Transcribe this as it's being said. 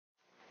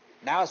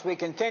Now, as we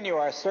continue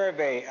our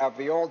survey of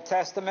the Old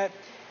Testament,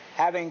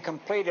 having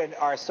completed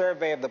our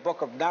survey of the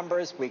book of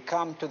Numbers, we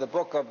come to the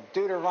book of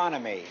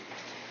Deuteronomy.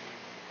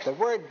 The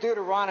word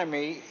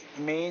Deuteronomy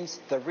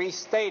means the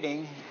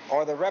restating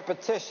or the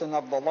repetition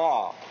of the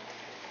law.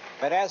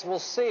 But as we'll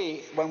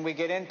see when we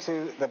get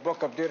into the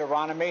book of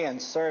Deuteronomy and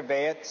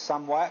survey it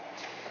somewhat,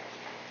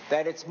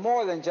 that it's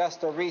more than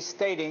just a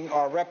restating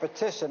or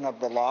repetition of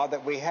the law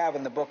that we have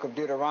in the book of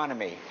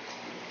Deuteronomy.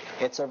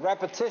 It's a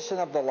repetition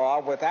of the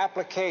law with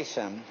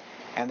application,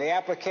 and the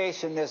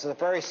application is a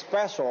very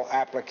special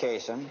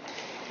application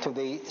to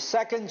the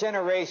second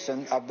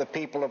generation of the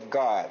people of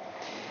God.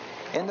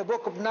 In the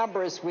book of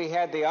Numbers, we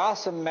had the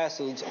awesome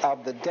message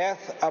of the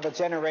death of a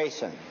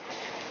generation.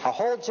 A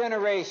whole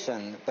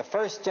generation, the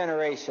first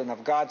generation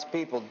of God's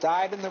people,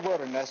 died in the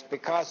wilderness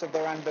because of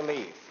their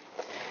unbelief.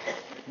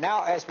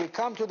 Now, as we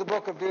come to the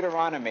book of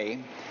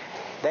Deuteronomy,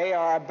 they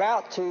are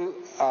about to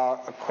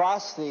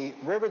cross the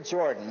river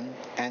Jordan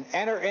and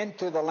enter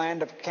into the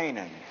land of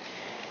Canaan.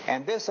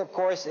 And this, of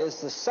course,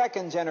 is the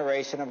second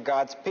generation of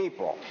God's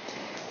people.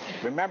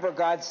 Remember,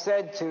 God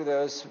said to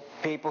those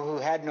people who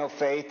had no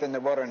faith in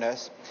the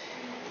wilderness,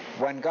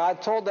 when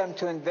God told them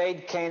to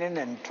invade Canaan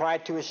and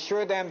tried to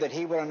assure them that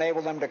he would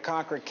enable them to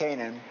conquer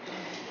Canaan,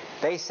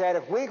 they said,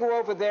 if we go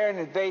over there and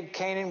invade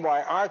Canaan,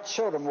 why, our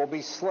children will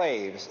be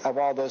slaves of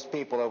all those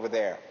people over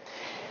there.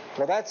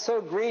 Well, that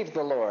so grieved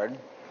the Lord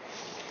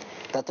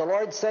that the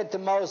Lord said to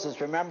Moses,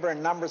 remember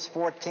in Numbers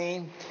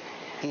 14,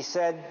 he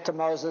said to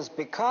Moses,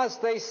 because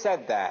they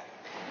said that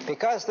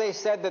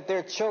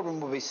their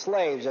children will be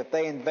slaves if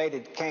they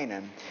invaded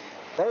Canaan,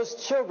 those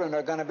children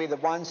are going to be the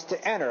ones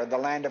to enter the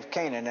land of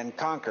Canaan and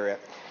conquer it.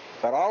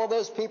 But all of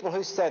those people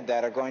who said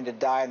that are going to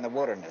die in the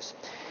wilderness.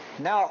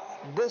 Now,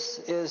 this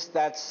is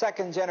that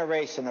second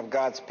generation of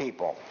God's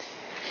people.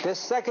 This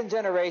second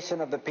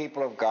generation of the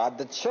people of God,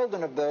 the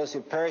children of those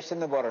who perished in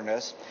the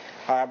wilderness,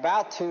 are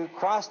about to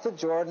cross the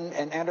Jordan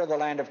and enter the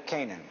land of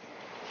Canaan.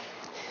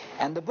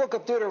 And the book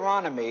of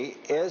Deuteronomy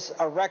is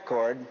a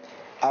record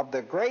of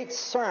the great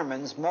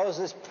sermons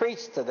Moses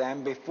preached to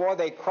them before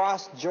they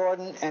crossed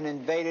Jordan and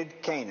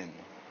invaded Canaan.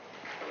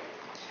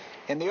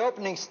 In the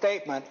opening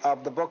statement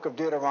of the book of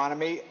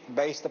Deuteronomy,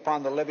 based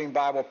upon the Living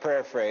Bible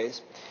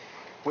paraphrase,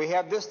 we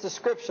have this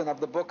description of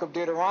the book of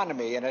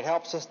Deuteronomy, and it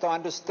helps us to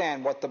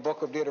understand what the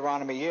book of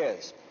Deuteronomy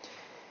is.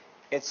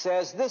 It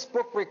says, this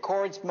book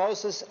records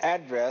Moses'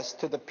 address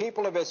to the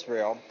people of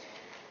Israel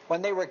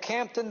when they were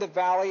camped in the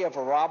valley of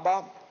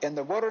Arabah in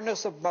the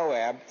wilderness of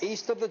Moab,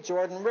 east of the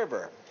Jordan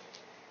River.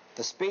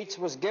 The speech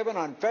was given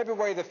on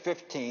February the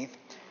 15th,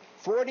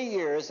 40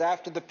 years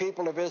after the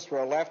people of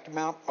Israel left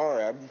Mount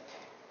Horeb,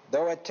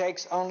 though it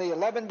takes only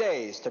 11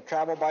 days to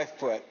travel by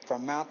foot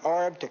from Mount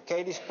Horeb to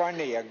Kadesh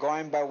Barnea,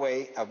 going by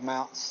way of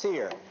Mount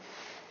Seir.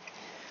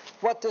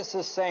 What this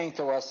is saying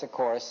to us, of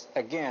course,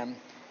 again,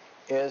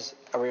 is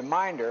a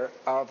reminder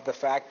of the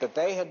fact that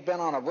they had been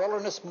on a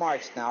wilderness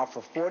march now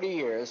for 40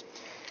 years.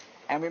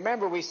 And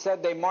remember, we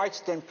said they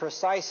marched in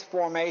precise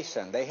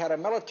formation. They had a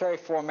military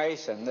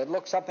formation that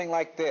looked something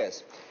like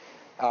this.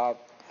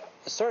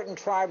 Certain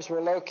tribes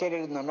were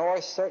located in the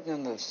north, certain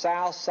in the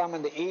south, some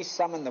in the east,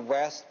 some in the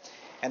west.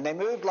 And they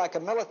moved like a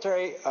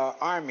military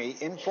army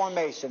in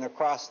formation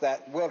across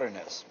that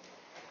wilderness.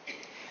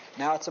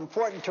 Now, it's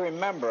important to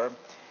remember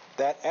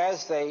that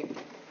as they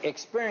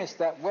experienced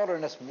that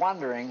wilderness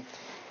wandering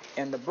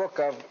in the book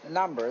of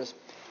Numbers,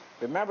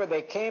 remember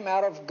they came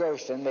out of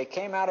Goshen, they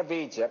came out of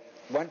Egypt,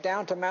 went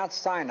down to Mount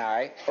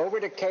Sinai, over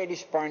to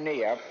Kadesh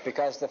Barnea,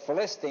 because the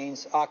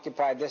Philistines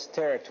occupied this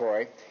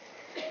territory.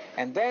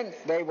 And then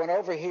they went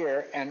over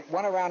here and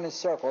went around in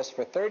circles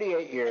for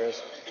 38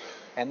 years,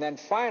 and then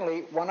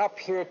finally went up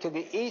here to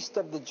the east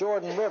of the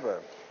Jordan River.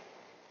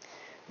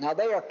 Now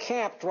they are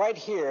camped right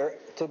here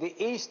to the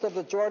east of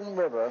the Jordan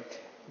River,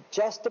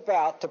 just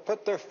about to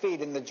put their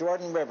feet in the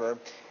Jordan River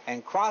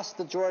and cross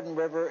the Jordan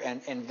River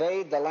and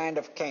invade the land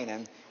of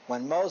Canaan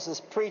when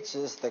Moses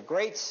preaches the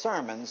great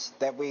sermons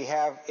that we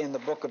have in the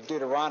book of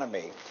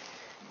Deuteronomy.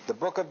 The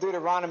book of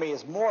Deuteronomy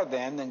is more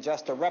than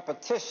just a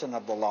repetition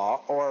of the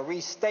law or a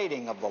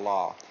restating of the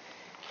law.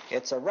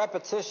 It's a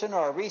repetition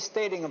or a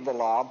restating of the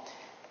law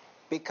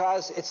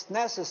because it's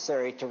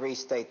necessary to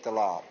restate the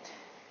law.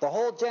 The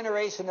whole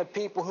generation of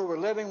people who were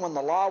living when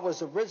the law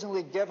was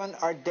originally given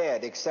are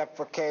dead, except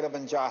for Caleb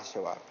and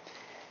Joshua.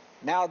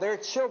 Now their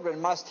children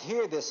must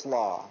hear this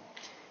law.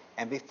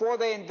 And before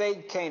they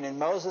invade Canaan,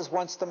 Moses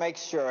wants to make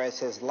sure, as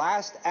his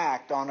last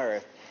act on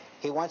earth,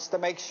 he wants to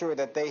make sure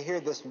that they hear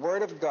this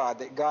word of God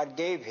that God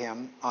gave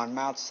him on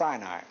Mount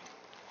Sinai.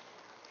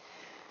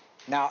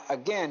 Now,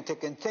 again, to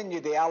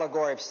continue the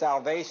allegory of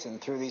salvation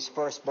through these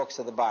first books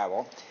of the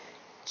Bible,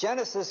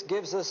 Genesis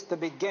gives us the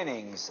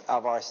beginnings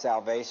of our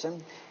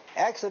salvation.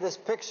 Exodus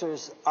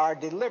pictures our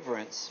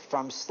deliverance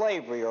from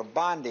slavery or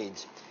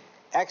bondage.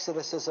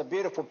 Exodus is a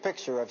beautiful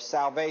picture of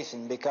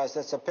salvation because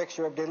it's a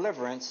picture of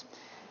deliverance.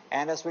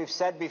 And as we've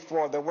said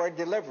before, the word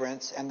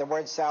deliverance and the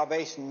word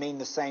salvation mean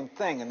the same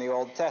thing in the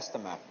Old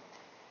Testament.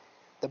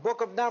 The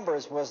book of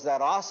Numbers was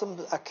that awesome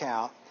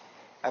account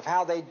of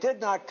how they did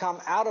not come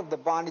out of the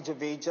bondage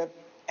of Egypt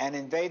and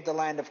invade the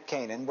land of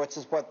Canaan, which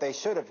is what they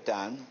should have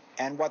done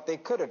and what they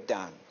could have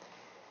done.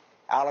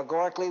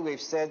 Allegorically,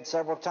 we've said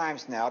several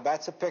times now,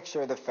 that's a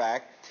picture of the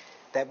fact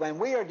that when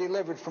we are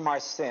delivered from our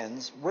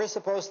sins, we're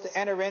supposed to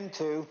enter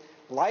into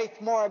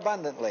life more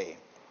abundantly.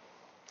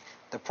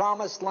 The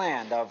promised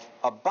land of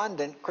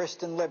abundant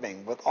Christian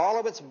living, with all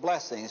of its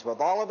blessings, with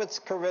all of its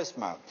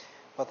charisma,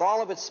 with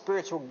all of its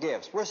spiritual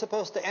gifts. We're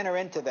supposed to enter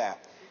into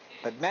that.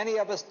 But many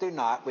of us do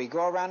not. We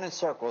go around in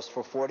circles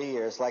for 40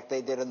 years like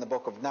they did in the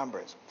book of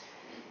Numbers.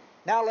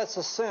 Now let's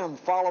assume,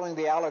 following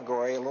the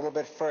allegory a little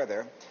bit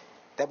further,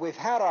 that we've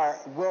had our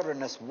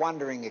wilderness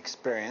wandering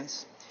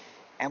experience,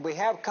 and we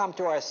have come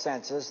to our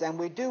senses, and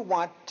we do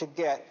want to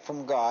get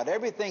from God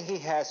everything he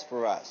has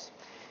for us.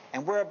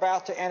 And we're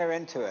about to enter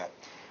into it.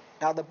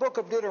 Now, the book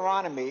of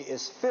Deuteronomy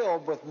is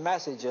filled with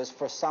messages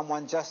for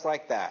someone just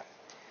like that.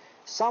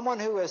 Someone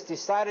who has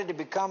decided to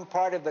become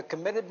part of the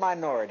committed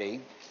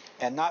minority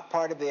and not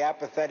part of the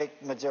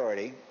apathetic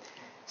majority.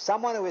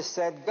 Someone who has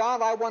said,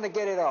 God, I want to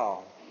get it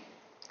all.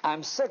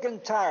 I'm sick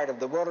and tired of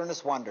the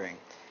wilderness wandering,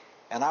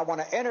 and I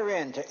want to enter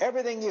into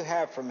everything you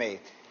have for me.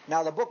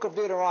 Now, the book of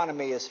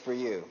Deuteronomy is for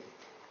you,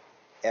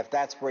 if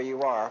that's where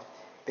you are,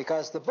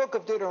 because the book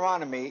of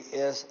Deuteronomy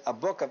is a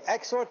book of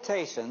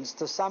exhortations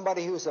to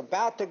somebody who's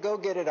about to go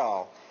get it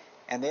all.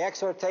 And the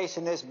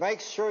exhortation is,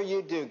 make sure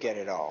you do get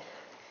it all.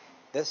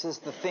 This is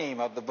the theme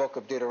of the book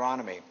of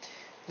Deuteronomy.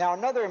 Now,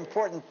 another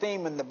important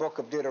theme in the book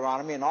of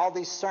Deuteronomy, and all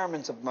these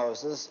sermons of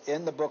Moses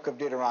in the book of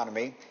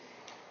Deuteronomy,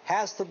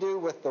 has to do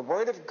with the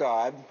Word of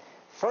God,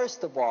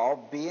 first of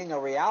all, being a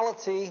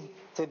reality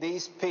to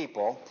these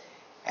people,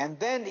 and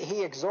then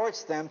he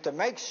exhorts them to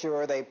make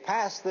sure they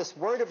pass this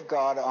Word of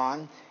God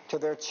on to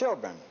their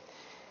children.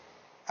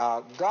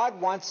 God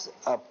wants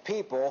a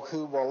people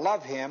who will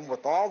love him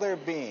with all their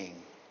being.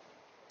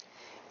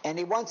 And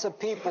he wants a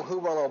people who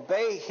will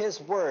obey his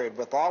word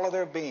with all of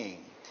their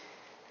being.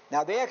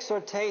 Now, the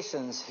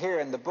exhortations here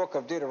in the book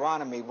of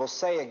Deuteronomy will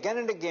say again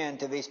and again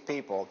to these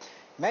people,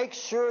 make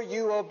sure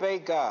you obey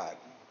God.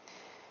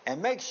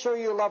 And make sure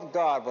you love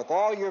God with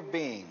all your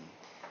being.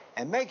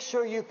 And make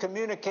sure you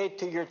communicate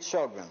to your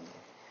children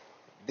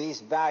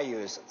these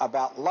values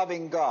about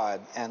loving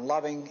God and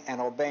loving and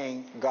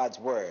obeying God's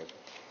word.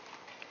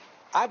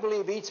 I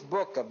believe each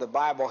book of the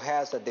Bible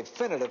has a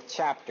definitive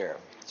chapter.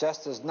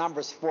 Just as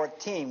Numbers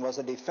 14 was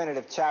a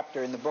definitive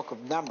chapter in the book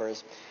of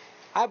Numbers,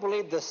 I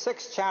believe the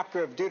 6th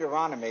chapter of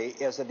Deuteronomy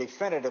is a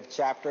definitive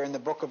chapter in the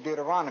book of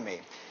Deuteronomy,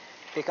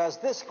 because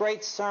this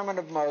great sermon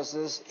of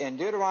Moses in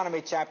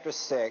Deuteronomy chapter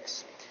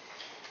 6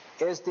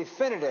 is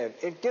definitive.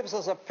 It gives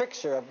us a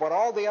picture of what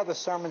all the other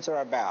sermons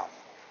are about.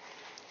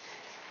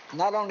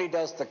 Not only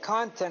does the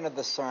content of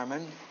the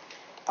sermon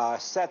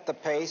set the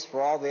pace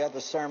for all the other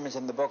sermons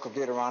in the book of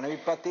Deuteronomy,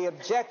 but the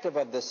objective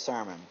of this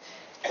sermon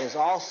is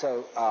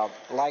also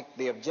like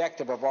the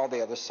objective of all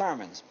the other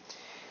sermons.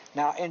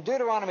 Now, in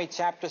Deuteronomy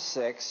chapter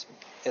 6,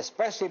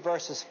 especially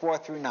verses 4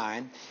 through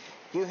 9,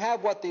 you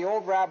have what the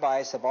old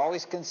rabbis have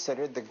always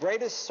considered the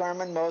greatest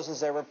sermon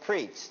Moses ever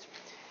preached.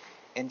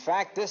 In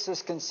fact, this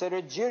is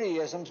considered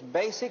Judaism's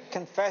basic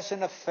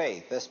confession of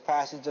faith, this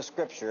passage of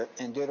Scripture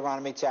in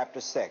Deuteronomy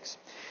chapter 6.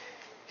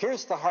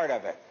 Here's the heart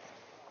of it.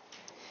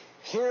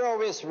 Hear,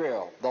 O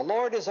Israel, the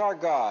Lord is our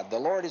God, the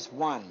Lord is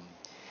one.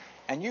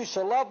 And you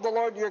shall love the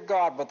Lord your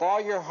God with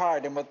all your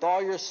heart and with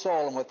all your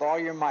soul and with all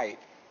your might.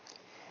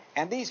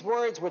 And these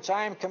words which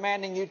I am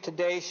commanding you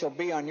today shall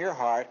be on your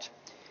heart,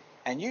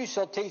 and you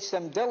shall teach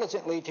them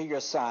diligently to your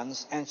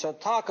sons, and shall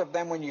talk of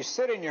them when you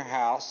sit in your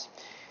house,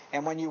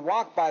 and when you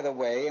walk by the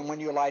way, and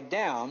when you lie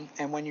down,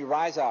 and when you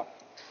rise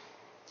up.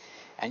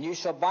 And you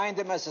shall bind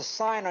them as a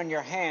sign on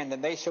your hand,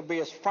 and they shall be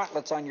as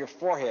frontlets on your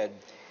forehead.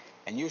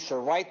 And you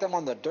shall write them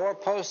on the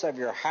doorposts of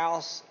your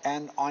house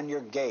and on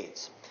your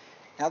gates.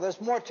 Now,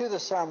 there's more to the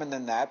sermon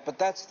than that, but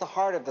that's the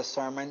heart of the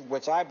sermon,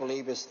 which I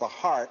believe is the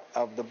heart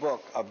of the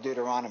book of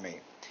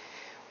Deuteronomy.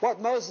 What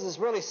Moses is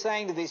really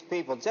saying to these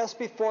people just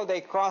before they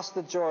cross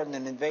the Jordan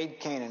and invade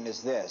Canaan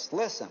is this.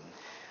 Listen,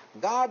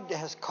 God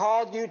has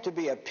called you to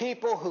be a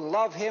people who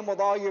love him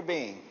with all your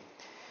being.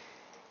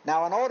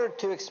 Now, in order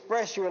to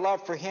express your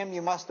love for him,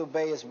 you must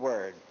obey his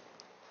word.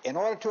 In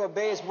order to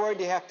obey his word,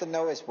 you have to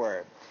know his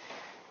word.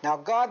 Now,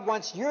 God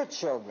wants your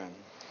children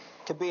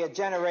to be a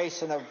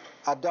generation of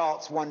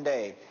adults one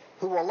day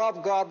who will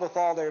love God with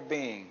all their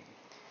being.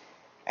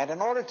 And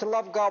in order to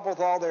love God with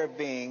all their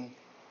being,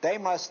 they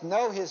must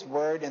know his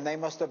word and they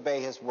must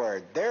obey his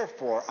word.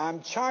 Therefore,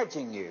 I'm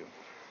charging you,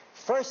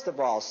 first of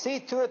all, see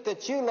to it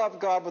that you love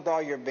God with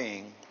all your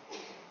being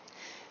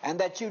and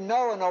that you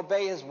know and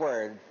obey his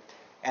word,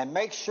 and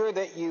make sure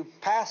that you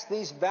pass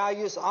these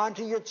values on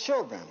to your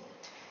children.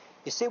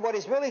 You see, what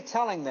he's really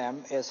telling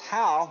them is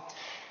how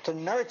to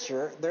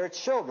nurture their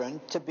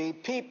children to be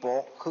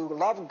people who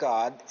love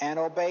God and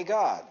obey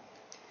God.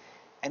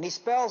 And he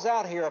spells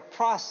out here a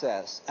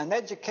process, an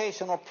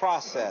educational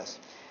process,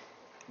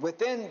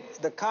 within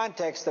the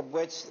context of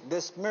which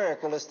this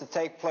miracle is to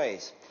take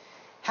place.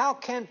 How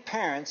can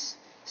parents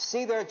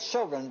see their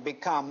children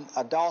become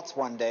adults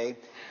one day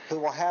who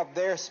will have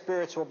their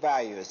spiritual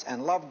values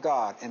and love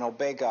God and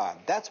obey God.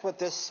 That's what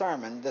this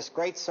sermon, this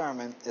great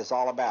sermon, is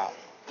all about.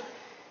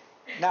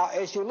 Now,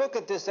 as you look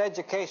at this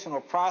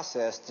educational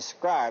process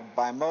described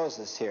by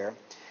Moses here,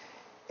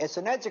 it's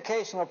an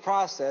educational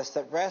process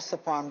that rests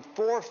upon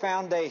 4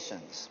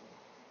 foundations.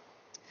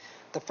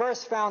 The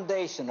first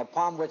foundation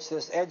upon which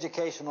this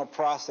educational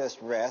process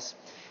rests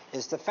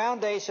is the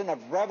foundation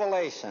of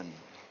revelation.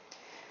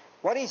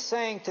 What he's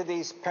saying to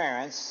these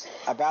parents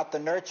about the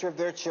nurture of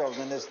their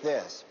children is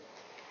this: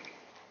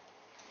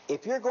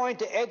 if you're going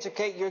to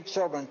educate your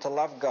children to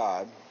love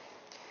God,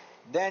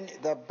 then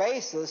the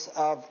basis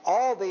of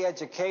all the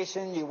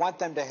education you want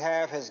them to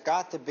have has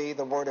got to be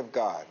the Word of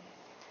God.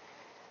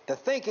 The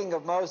thinking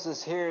of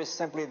Moses here is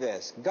simply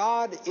this: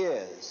 God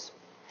is.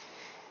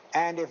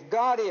 And if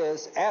God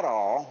is at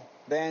all,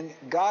 then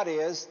God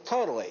is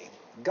totally.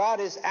 God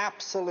is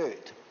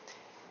absolute.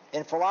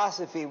 In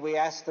philosophy, we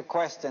ask the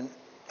question,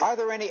 are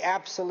there any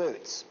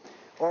absolutes?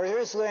 Or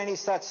is there any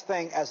such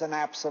thing as an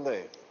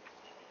absolute?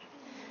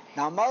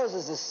 Now,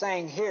 Moses is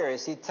saying here,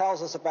 as he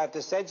tells us about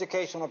this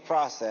educational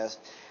process,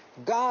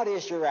 God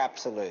is your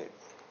absolute.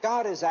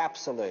 God is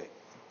absolute.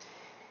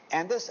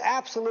 And this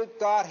absolute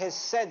God has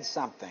said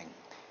something.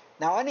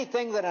 Now,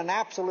 anything that an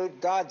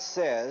absolute God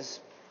says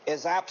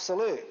is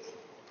absolute.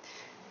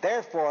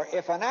 Therefore,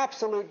 if an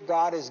absolute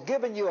God has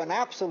given you an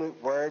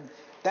absolute word,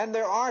 then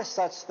there are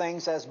such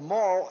things as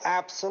moral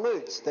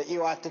absolutes that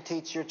you ought to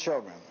teach your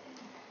children.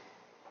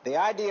 The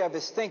idea of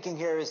his thinking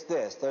here is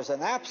this: there's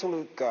an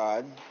absolute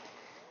God,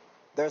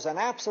 there's an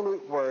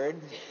absolute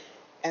word,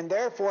 and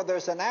therefore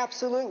there's an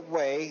absolute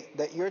way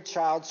that your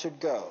child should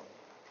go.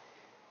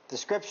 The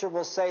scripture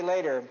will say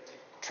later,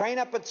 train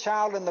up a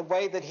child in the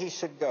way that he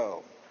should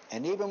go,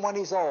 and even when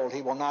he's old,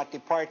 he will not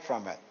depart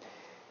from it.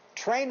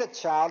 Train a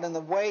child in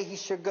the way he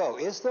should go.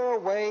 Is there a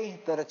way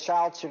that a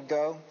child should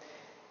go?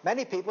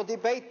 Many people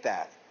debate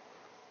that.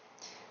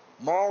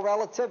 Moral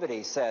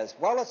relativity says,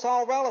 well, it's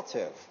all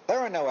relative. There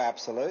are no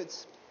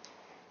absolutes.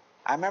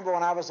 I remember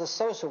when I was a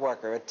social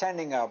worker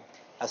attending a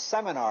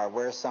seminar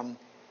where some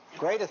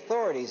great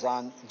authorities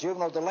on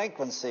juvenile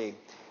delinquency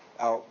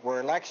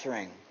were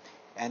lecturing,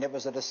 and it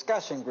was a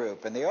discussion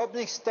group. And the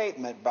opening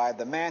statement by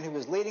the man who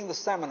was leading the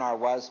seminar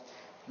was,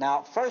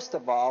 now, first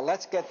of all,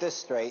 let's get this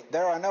straight.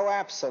 There are no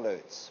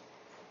absolutes.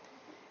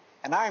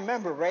 And I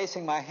remember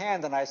raising my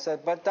hand and I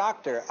said, but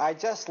doctor, I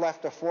just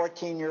left a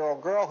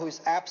 14-year-old girl who's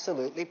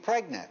absolutely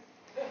pregnant.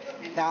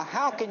 Now,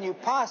 how can you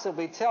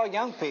possibly tell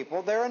young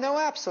people there are no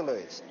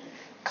absolutes?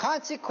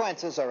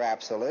 Consequences are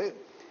absolute.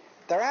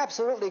 They're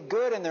absolutely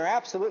good and they're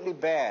absolutely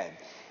bad.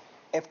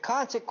 If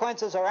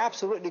consequences are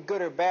absolutely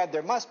good or bad,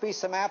 there must be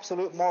some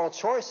absolute moral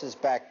choices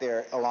back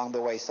there along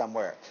the way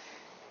somewhere.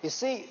 You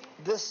see,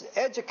 this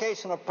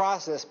educational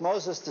process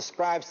Moses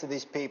describes to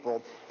these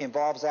people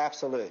involves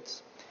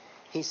absolutes.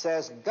 He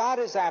says, God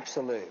is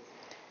absolute.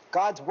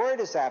 God's word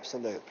is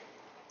absolute.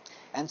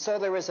 And so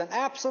there is an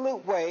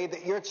absolute way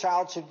that your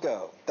child should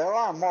go. There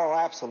are moral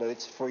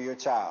absolutes for your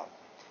child,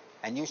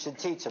 and you should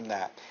teach them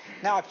that.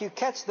 Now, if you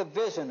catch the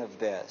vision of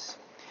this,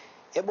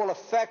 it will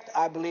affect,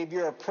 I believe,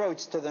 your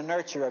approach to the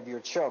nurture of your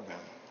children.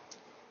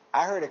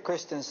 I heard a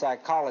Christian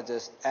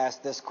psychologist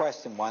ask this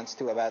question once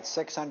to about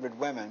 600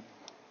 women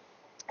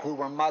who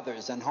were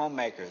mothers and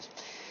homemakers.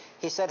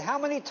 He said, how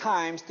many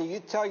times do you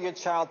tell your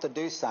child to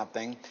do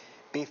something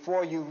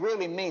before you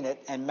really mean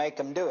it and make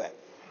them do it?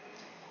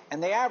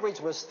 And the average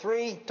was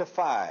 3 to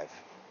 5.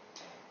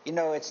 You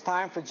know, it's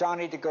time for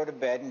Johnny to go to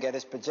bed and get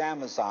his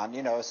pajamas on,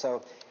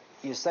 so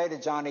you say to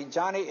Johnny,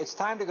 Johnny, it's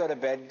time to go to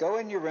bed. Go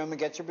in your room and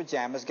get your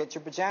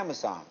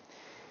pajamas on.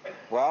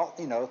 Well,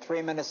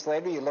 3 minutes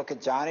later, you look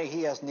at Johnny.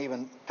 He hasn't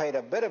even paid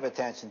a bit of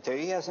attention to you.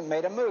 He hasn't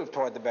made a move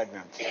toward the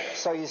bedroom.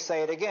 So you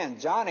say it again.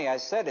 Johnny, I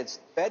said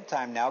it's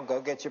bedtime now. Go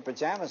get your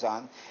pajamas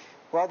on.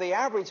 Well, the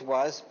average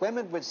was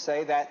women would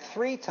say that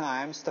 3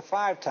 times to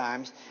 5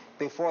 times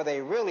before they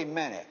really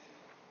meant it.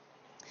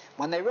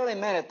 When they really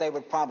meant it, they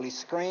would probably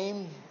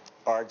scream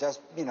or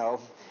just,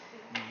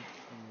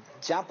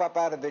 jump up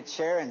out of their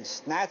chair and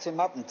snatch him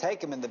up and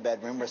take him in the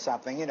bedroom or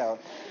something,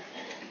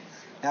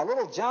 Now,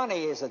 little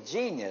Johnny is a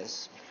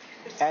genius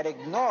at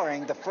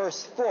ignoring the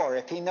first 4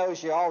 if he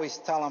knows you always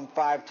tell him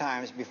 5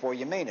 times before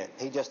you mean it.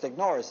 He just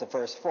ignores the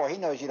first 4. He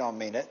knows you don't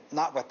mean it,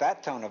 not with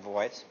that tone of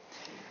voice.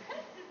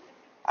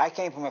 I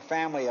came from a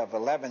family of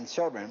 11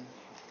 children,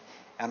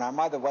 and our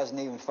mother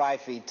wasn't even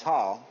 5 feet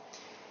tall.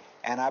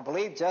 And I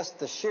believe just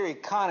the sheer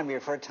economy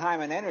of her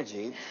time and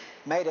energy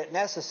made it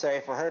necessary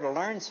for her to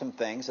learn some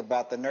things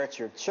about the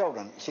nurture of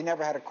children. She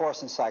never had a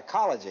course in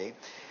psychology.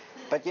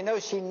 But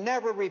she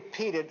never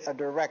repeated a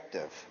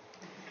directive.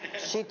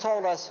 She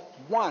told us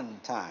 1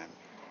 time.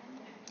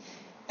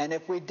 And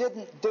if we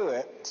didn't do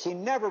it, she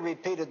never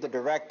repeated the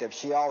directive.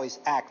 She always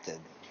acted.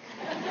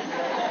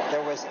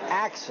 There was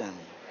action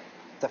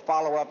to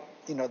follow up,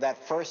 that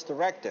first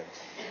directive.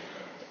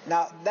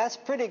 Now, that's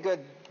pretty good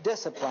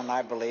discipline,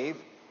 I believe,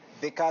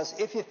 because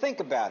if you think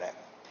about it,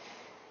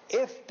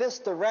 if this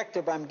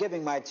directive I'm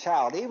giving my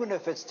child, even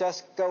if it's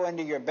just go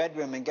into your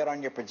bedroom and get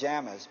on your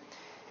pajamas,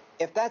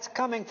 if that's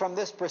coming from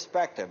this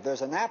perspective,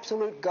 there's an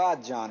absolute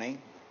God, Johnny,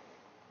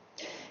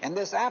 and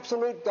this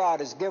absolute God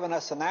has given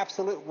us an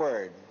absolute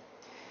word.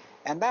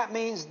 And that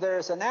means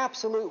there's an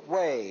absolute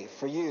way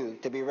for you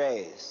to be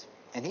raised.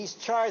 And he's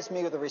charged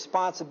me with the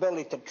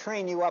responsibility to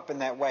train you up in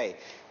that way.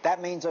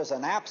 That means there's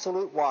an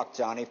absolute walk,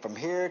 Johnny, from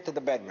here to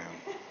the bedroom.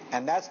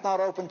 And that's not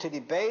open to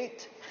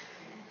debate.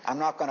 I'm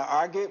not going to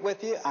argue it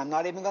with you. I'm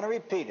not even going to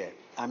repeat it.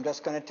 I'm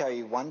just going to tell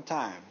you one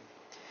time.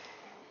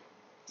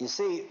 You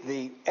see,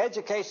 the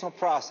educational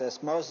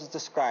process Moses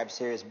describes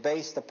here is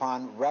based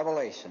upon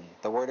revelation,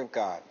 the Word of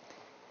God.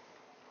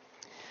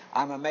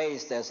 I'm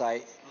amazed as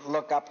I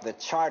look up the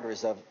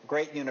charters of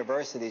great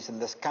universities in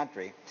this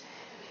country.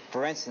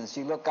 For instance,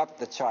 you look up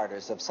the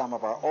charters of some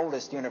of our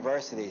oldest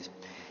universities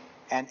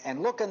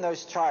and look in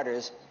those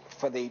charters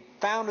for the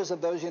founders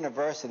of those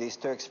universities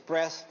to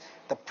express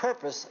the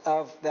purpose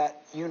of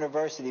that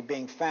university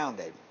being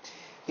founded.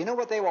 You know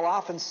what they will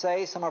often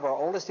say, some of our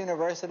oldest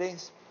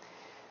universities?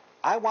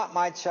 I want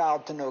my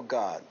child to know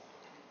God.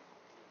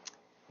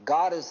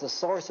 God is the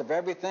source of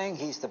everything.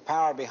 He's the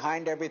power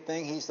behind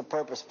everything. He's the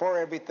purpose for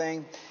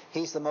everything.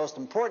 He's the most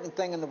important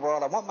thing in the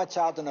world. I want my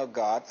child to know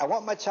God. I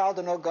want my child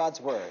to know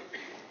God's Word.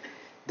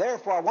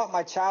 Therefore, I want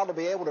my child to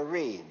be able to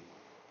read.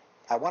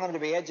 I want him to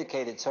be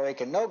educated so he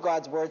can know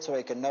God's Word, so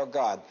he can know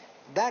God.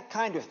 That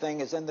kind of thing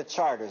is in the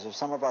charters of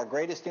some of our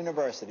greatest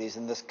universities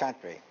in this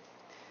country.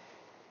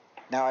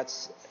 Now,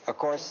 it's, of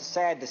course,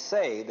 sad to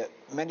say that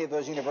many of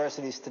those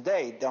universities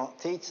today don't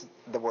teach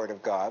the Word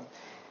of God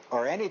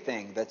or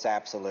anything that's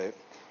absolute,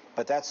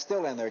 but that's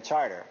still in their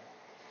charter.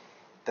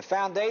 The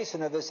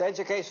foundation of this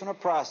educational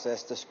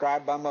process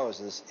described by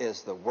Moses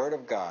is the Word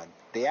of God,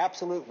 the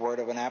absolute Word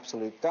of an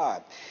absolute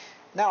God.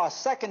 Now, a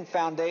second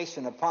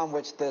foundation upon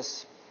which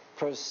this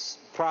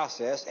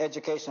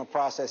educational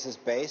process is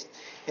based,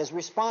 is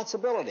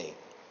responsibility.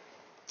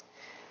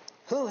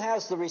 Who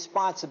has the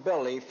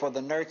responsibility for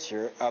the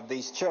nurture of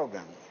these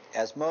children?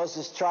 As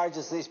Moses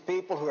charges these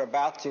people who are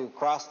about to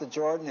cross the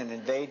Jordan and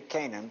invade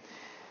Canaan,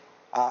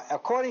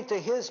 according to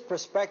his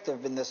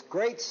perspective in this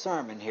great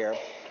sermon here,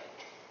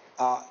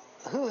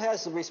 who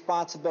has the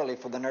responsibility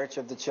for the nurture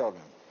of the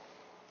children?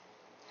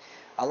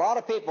 A lot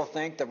of people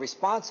think the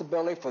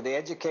responsibility for the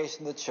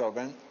education of the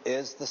children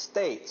is the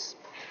state's.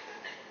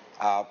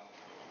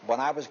 When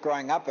I was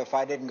growing up, if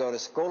I didn't go to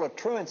school, a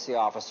truancy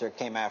officer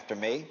came after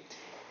me,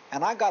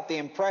 and I got the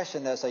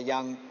impression as a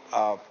young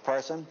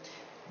person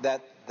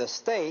that the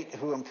state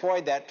who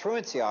employed that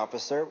truancy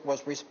officer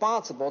was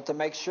responsible to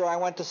make sure I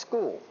went to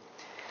school.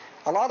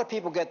 A lot of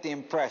people get the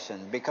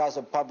impression, because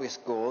of public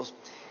schools,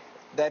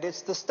 that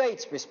it's the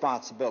state's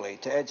responsibility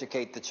to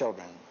educate the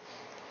children.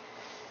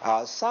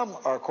 Some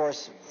are, of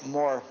course,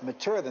 more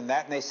mature than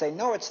that, and they say,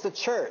 no, it's the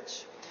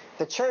church.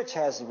 The church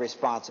has the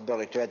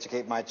responsibility to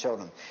educate my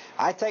children.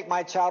 I take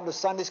my child to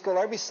Sunday school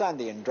every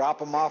Sunday and drop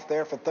them off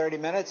there for 30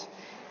 minutes,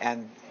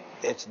 and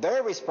it's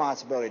their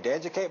responsibility to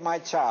educate my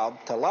child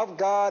to love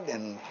God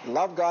and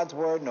love God's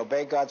Word and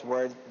obey God's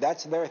Word.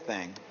 That's their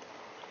thing.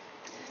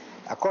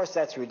 Of course,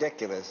 that's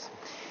ridiculous.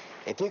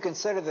 If you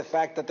consider the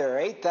fact that there are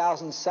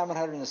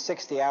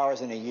 8,760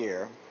 hours in a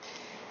year,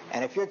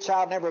 and if your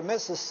child never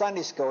misses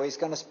Sunday school, he's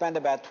going to spend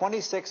about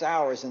 26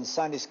 hours in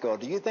Sunday school.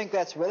 Do you think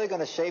that's really going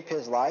to shape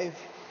his life?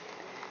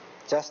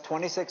 Just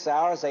 26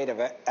 hours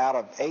out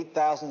of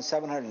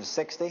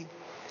 8,760?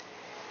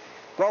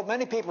 Well,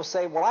 many people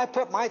say, well, I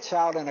put my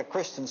child in a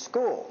Christian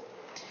school,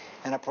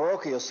 in a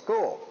parochial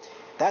school.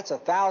 That's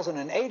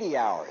 1,080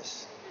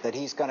 hours that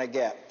he's going to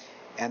get.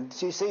 And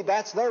you see,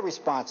 that's their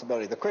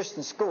responsibility, the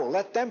Christian school.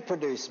 Let them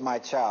produce my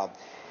child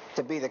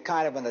to be the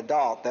kind of an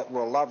adult that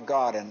will love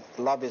God and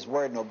love His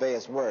Word and obey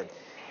His Word.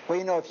 Well,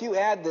 you know, if you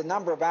add the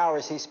number of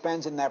hours he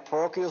spends in that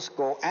parochial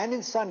school and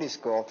in Sunday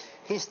school,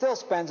 he still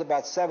spends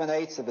about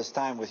 7/8 of his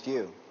time with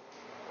you.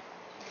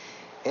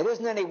 It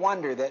isn't any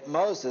wonder that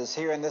Moses,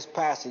 here in this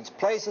passage,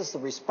 places the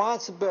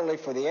responsibility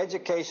for the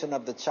education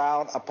of the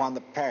child upon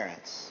the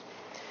parents.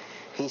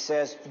 He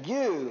says,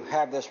 you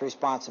have this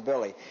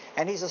responsibility.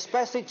 And he's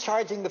especially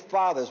charging the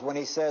fathers when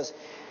he says,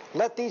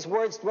 let these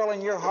words dwell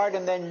in your heart,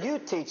 and then you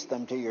teach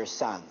them to your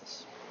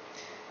sons.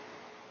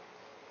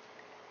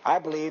 I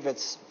believe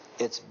it's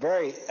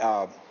very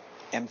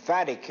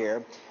emphatic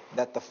here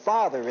that the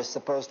father is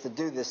supposed to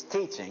do this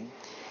teaching.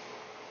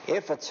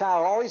 If a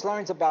child always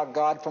learns about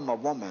God from a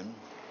woman,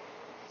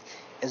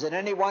 is it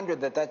any wonder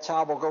that that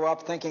child will grow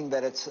up thinking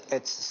that it's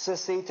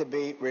sissy to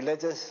be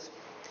religious?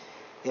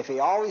 If he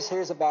always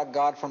hears about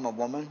God from a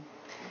woman,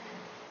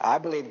 I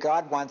believe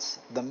God wants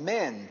the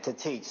men to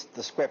teach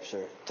the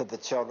Scripture to the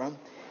children.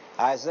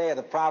 Isaiah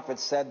the prophet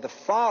said, the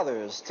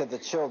fathers to the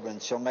children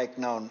shall make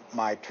known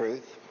my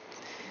truth.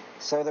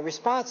 So the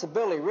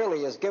responsibility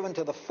really is given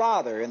to the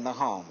father in the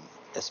home,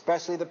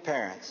 especially the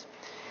parents.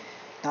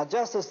 Now,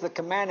 just as the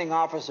commanding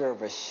officer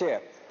of a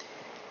ship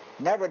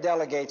never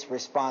delegates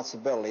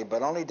responsibility,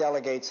 but only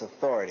delegates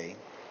authority,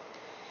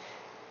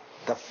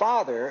 The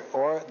father,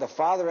 or the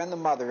father and the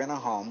mother in a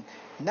home,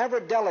 never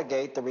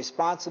delegate the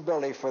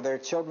responsibility for their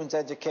children's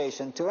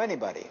education to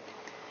anybody.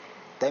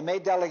 They may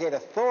delegate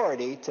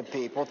authority to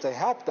people to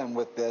help them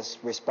with this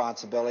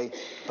responsibility,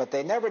 but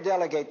they never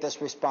delegate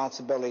this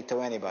responsibility to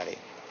anybody.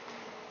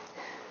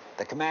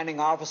 The commanding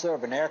officer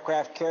of an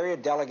aircraft carrier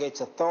delegates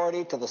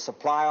authority to the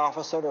supply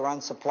officer to run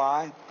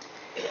supply,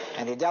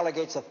 and he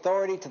delegates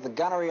authority to the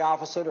gunnery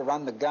officer to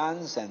run the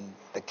guns, and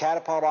the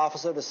catapult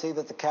officer to see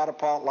that the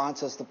catapult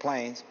launches the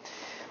planes.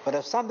 But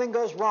if something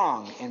goes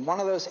wrong in one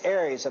of those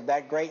areas of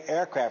that great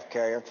aircraft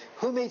carrier,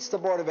 who meets the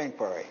Board of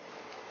Inquiry?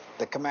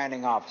 The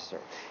commanding officer,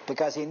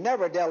 because he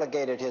never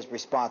delegated his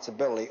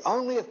responsibility,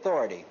 only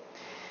authority.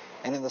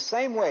 And in the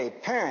same way,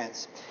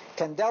 parents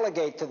can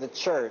delegate to the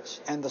church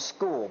and the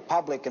school,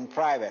 public and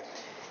private.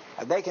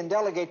 They can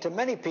delegate to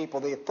many people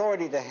the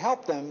authority to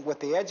help them with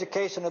the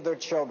education of their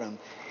children,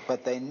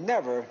 but they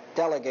never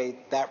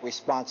delegate that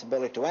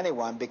responsibility to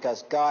anyone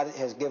because God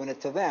has given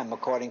it to them,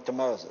 according to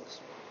Moses.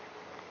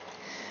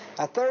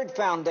 A third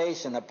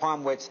foundation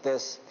upon which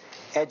this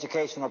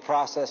educational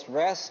process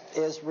rests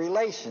is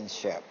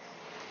relationship.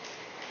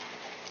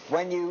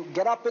 When you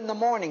get up in the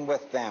morning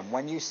with them,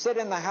 when you sit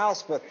in the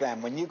house with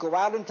them, when you go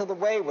out into the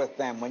way with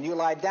them, when you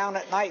lie down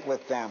at night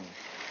with them,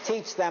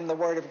 teach them the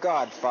Word of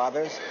God,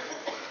 fathers.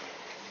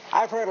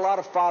 I've heard a lot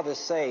of fathers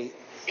say,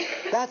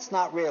 that's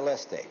not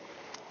realistic,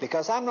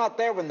 because I'm not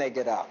there when they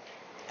get up,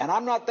 and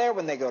I'm not there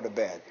when they go to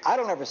bed. I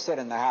don't ever sit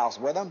in the house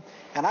with them,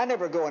 and I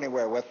never go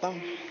anywhere with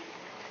them.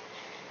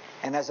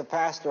 And as a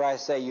pastor, I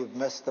say, you've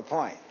missed the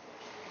point.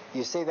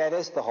 You see, that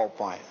is the whole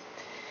point.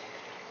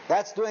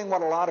 That's doing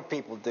what a lot of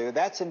people do.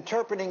 That's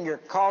interpreting your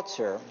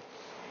culture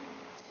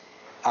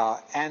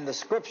and the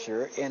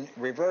Scripture in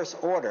reverse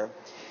order.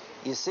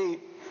 You see,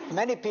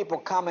 many people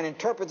come and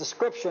interpret the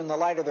Scripture in the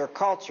light of their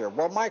culture.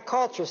 Well, my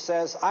culture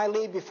says I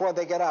leave before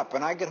they get up,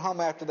 and I get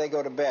home after they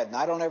go to bed, and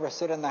I don't ever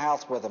sit in the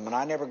house with them, and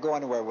I never go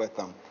anywhere with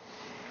them.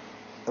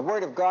 The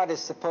Word of God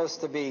is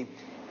supposed to be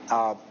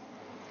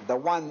the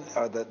one,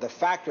 or the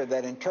factor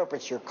that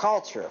interprets your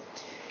culture.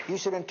 You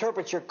should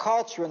interpret your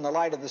culture in the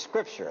light of the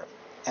Scripture,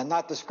 and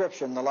not the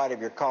Scripture in the light of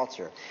your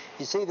culture.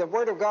 You see, the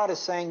Word of God is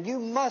saying you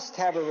must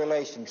have a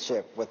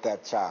relationship with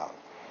that child.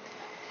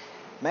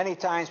 Many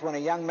times when a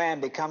young man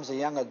becomes a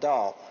young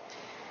adult,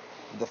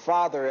 the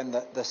father and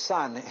the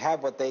son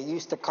have what they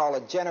used to call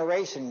a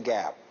generation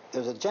gap.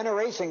 There's a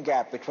generation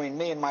gap between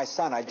me and my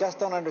son. I just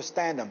don't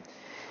understand him.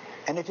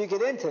 And if you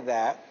get into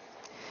that,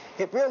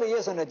 it really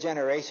isn't a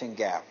generation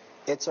gap.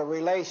 It's a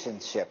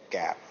relationship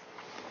gap.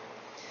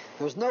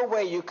 There's no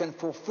way you can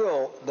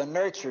fulfill the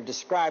nurture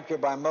described here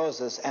by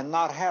Moses and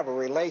not have a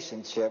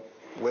relationship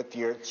with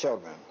your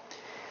children.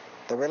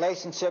 The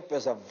relationship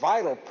is a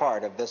vital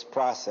part of this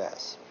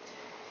process.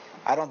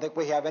 I don't think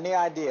we have any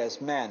idea as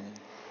men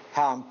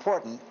how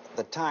important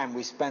the time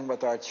we spend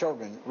with our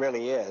children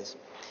really is.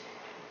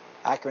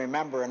 I can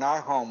remember in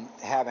our home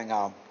having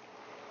a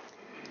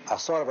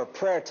sort of a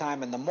prayer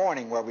time in the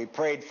morning where we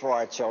prayed for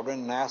our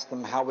children and asked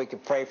them how we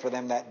could pray for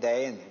them that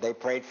day, and they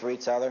prayed for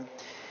each other.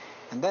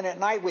 And then at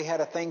night we had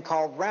a thing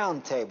called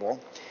round table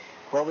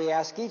where we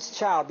asked each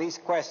child these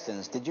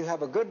questions. Did you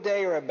have a good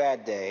day or a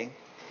bad day?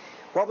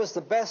 What was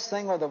the best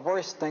thing or the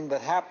worst thing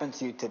that happened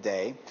to you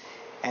today?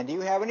 And do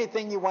you have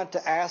anything you want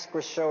to ask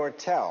or show or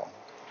tell?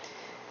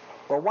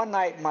 Well, one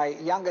night my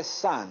youngest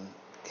son,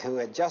 who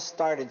had just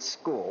started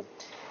school,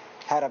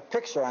 had a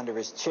picture under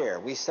his chair.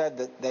 We said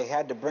that they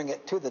had to bring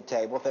it to the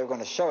table if they were going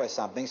to show us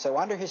something. So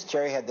under his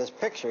chair he had this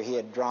picture he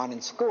had drawn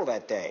in school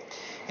that day.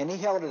 And he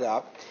held it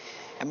up.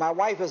 And my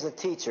wife is a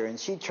teacher, and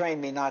she trained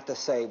me not to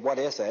say, what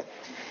is it?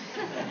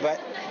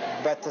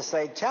 But to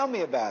say, tell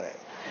me about it.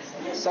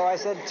 So I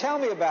said, tell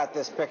me about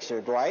this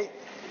picture, Dwight.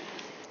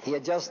 He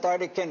had just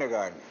started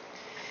kindergarten.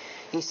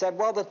 He said,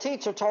 well, the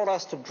teacher told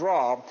us to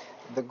draw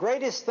the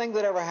greatest thing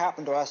that ever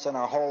happened to us in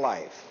our whole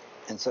life.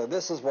 And so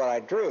this is what I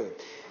drew.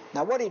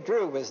 Now, what he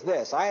drew was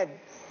this. I had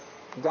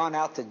gone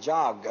out to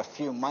jog a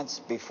few months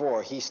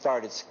before he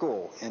started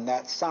school, in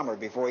that summer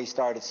before he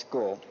started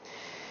school.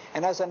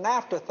 And as an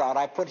afterthought,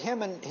 I put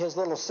him and his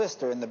little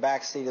sister in the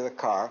back seat of the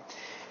car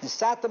and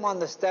sat them on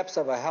the steps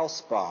of a health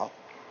spa.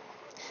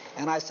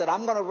 And I said,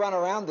 I'm going to run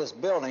around this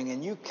building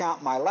and you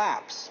count my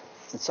laps.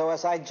 And so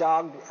as I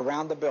jogged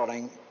around the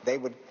building, they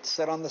would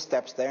sit on the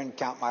steps there and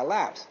count my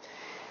laps.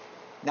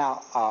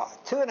 Now,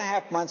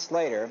 2.5 months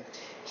later,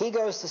 he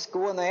goes to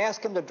school and they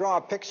ask him to draw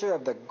a picture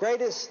of the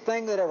greatest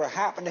thing that ever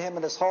happened to him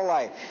in his whole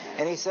life.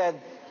 And he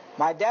said,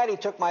 my daddy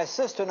took my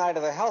sister and I to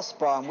the health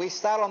spa, and we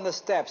sat on the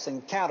steps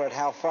and counted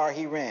how far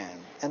he ran.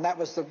 And that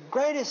was the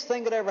greatest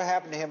thing that ever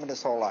happened to him in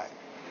his whole life.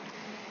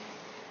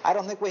 I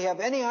don't think we have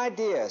any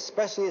idea,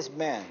 especially as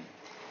men,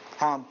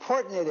 how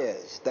important it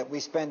is that we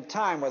spend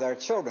time with our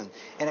children.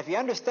 And if you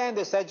understand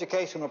this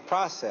educational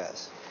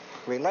process,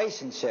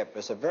 relationship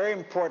is a very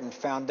important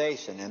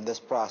foundation in this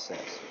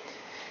process.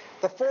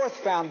 The fourth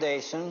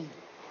foundation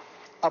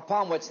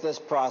upon which this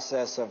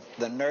process of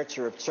the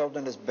nurture of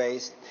children is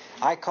based,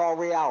 I call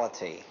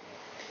reality.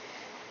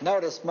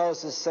 Notice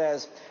Moses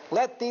says,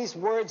 let these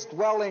words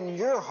dwell in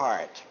your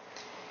heart.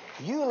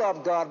 You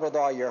love God with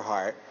all your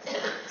heart,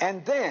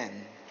 and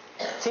then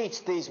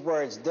teach these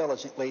words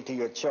diligently to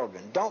your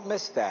children. Don't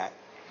miss that.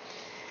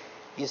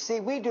 You see,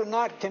 we do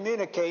not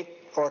communicate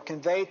or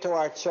convey to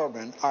our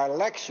children our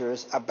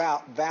lectures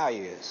about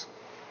values.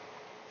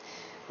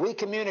 We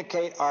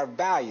communicate our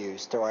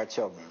values to our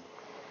children.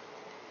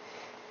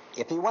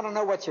 If you want to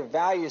know what your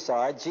values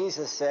are,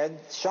 Jesus said,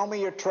 show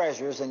me your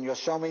treasures and you'll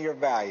show me your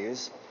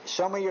values.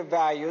 Show me your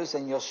values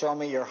and you'll show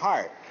me your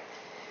heart.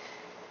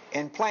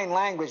 In plain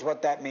language,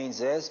 what that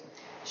means is,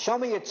 show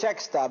me your check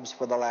stubs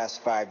for the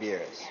last 5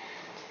 years.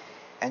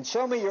 And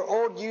show me your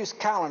old used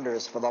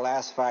calendars for the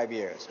last 5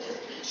 years.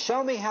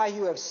 Show me how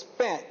you have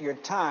spent your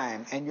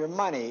time and your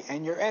money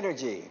and your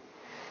energy.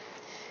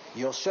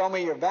 You'll show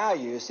me your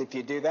values if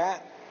you do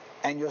that,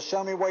 and you'll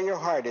show me where your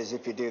heart is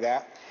if you do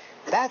that.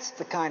 That's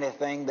the kind of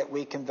thing that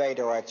we convey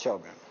to our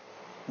children.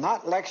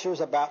 Not lectures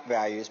about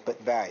values, but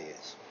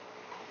values.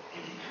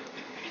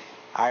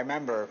 I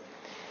remember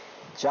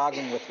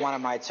jogging with one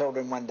of my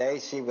children one day.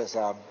 She was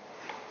a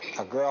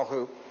girl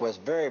who was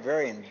very,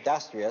 very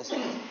industrious.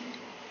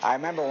 I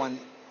remember when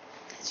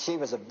she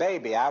was a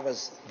baby, I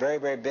was very,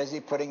 very busy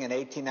putting in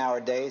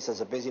 18-hour days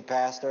as a busy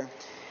pastor.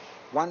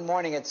 One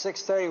morning at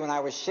 6:30 when I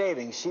was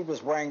shaving, she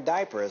was wearing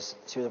diapers.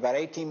 She was about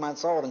 18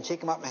 months old, and she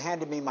came up and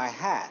handed me my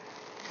hat.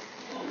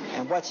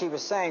 And what she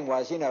was saying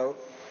was, you know,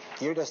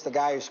 you're just the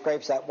guy who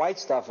scrapes that white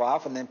stuff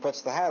off and then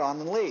puts the hat on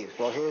and leaves.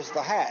 Well, here's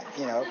the hat.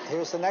 You know,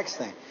 here's the next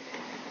thing.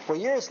 Well,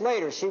 years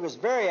later, she was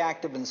very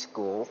active in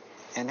school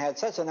and had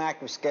such an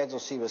active schedule,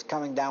 she was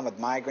coming down with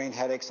migraine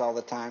headaches all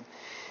the time.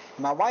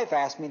 My wife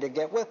asked me to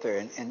get with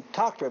her and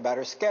talk to her about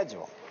her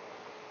schedule.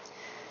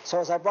 So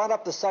as I brought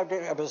up the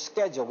subject of her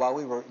schedule while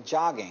we were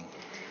jogging,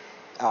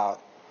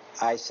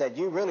 I said,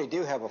 you really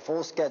do have a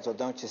full schedule,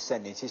 don't you,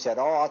 Cindy? She said,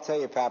 oh, I'll tell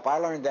you, Pap, I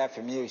learned that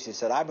from you. She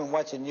said, I've been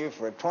watching you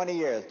for 20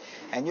 years,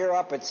 and you're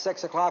up at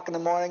 6 o'clock in the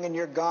morning, and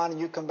you're gone, and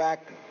you come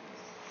back.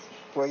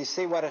 Well, you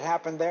see what had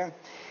happened there?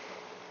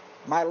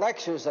 My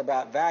lectures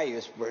about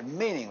values were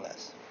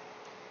meaningless.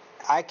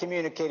 I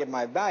communicated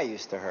my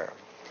values to her.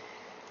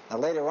 Now,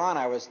 later on,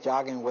 I was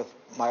jogging with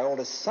my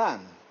oldest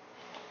son,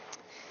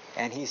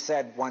 and he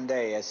said one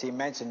day, as he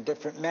mentioned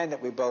different men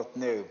that we both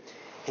knew,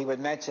 he would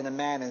mention a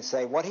man and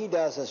say, what he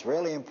does is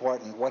really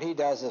important, what he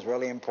does is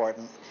really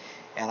important,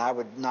 and I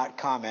would not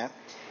comment.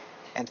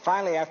 And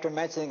finally, after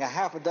mentioning a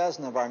half a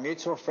dozen of our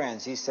mutual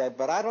friends, he said,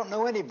 but I don't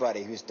know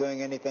anybody who's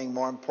doing anything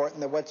more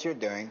important than what you're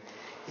doing.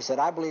 He said,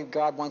 I believe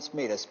God wants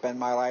me to spend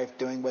my life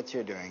doing what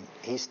you're doing.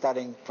 He's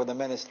studying for the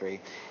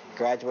ministry,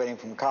 graduating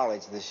from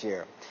college this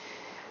year.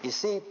 You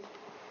see,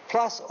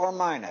 plus or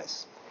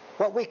minus,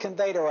 what we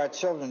convey to our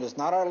children is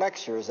not our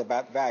lectures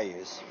about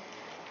values,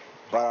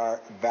 but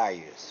our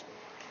values.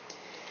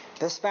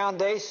 This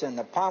foundation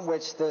upon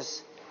which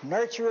this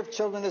nurture of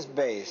children is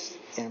based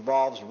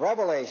involves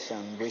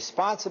revelation,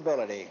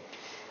 responsibility,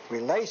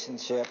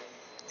 relationship,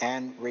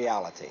 and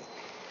reality.